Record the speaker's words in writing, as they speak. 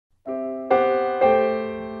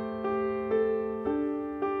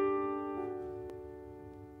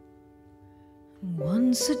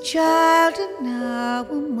Once a child and now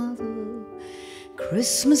a mother,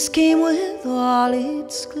 Christmas came with all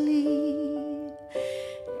its glee.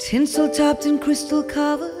 Tinsel topped and crystal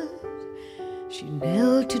covered, she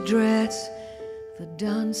knelt to dress the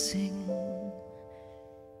dancing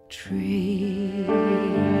tree.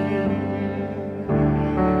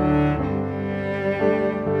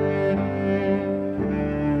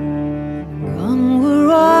 Gone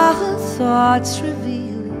were all her thoughts revealing,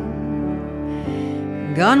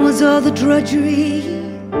 gone was all the drudgery,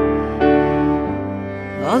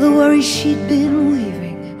 all the worries she'd been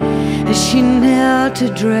weaving as she knelt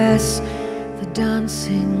to dress the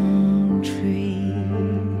dancing tree.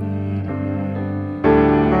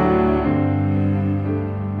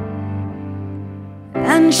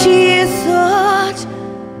 And she thought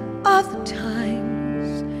of the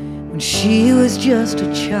times when she was just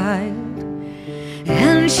a child,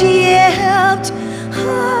 and she helped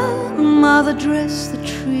her mother dress the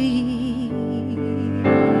tree.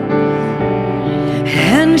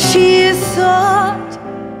 And she thought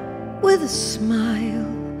with a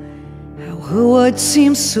smile how her words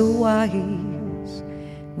seemed so wise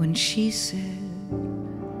when she said,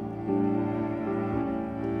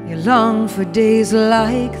 "You long for days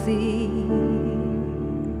like these."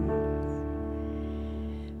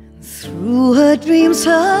 And through her dreams,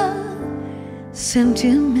 her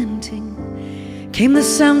sentimenting, came the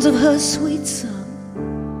sounds of her sweet song,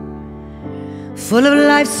 full of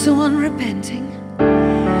life so unrepenting.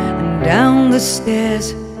 And down the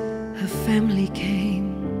stairs her family came.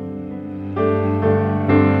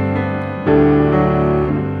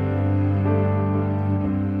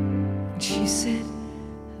 And she said,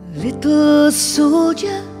 "Little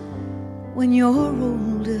soldier, when you're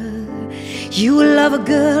older, you will love a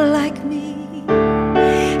girl like me.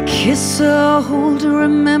 Kiss her, hold her,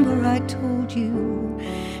 remember I told you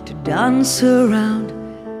to dance around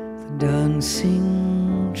the dancing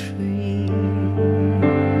tree."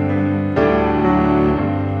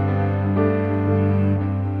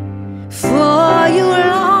 For you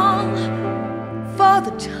long for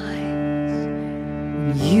the times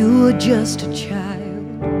when you were just a child,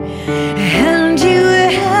 and you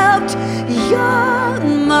helped your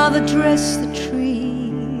mother dress the tree.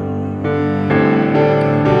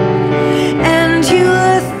 And you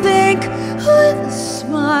think with a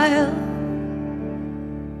smile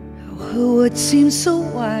how her words seem so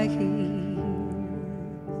wise,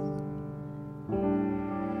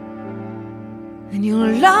 and you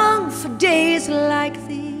long for days like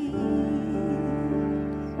these.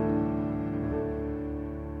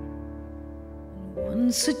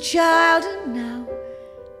 Once a child and now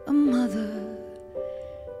a mother,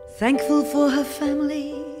 thankful for her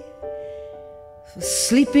family, for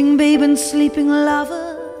sleeping babe and sleeping lover,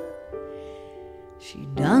 she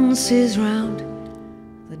dances round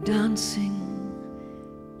the dancing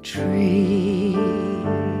tree.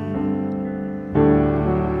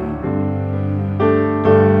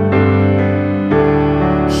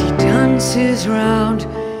 She dances round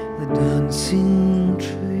the dancing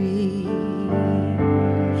tree.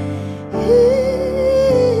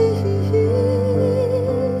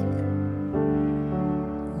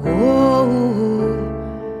 Oh,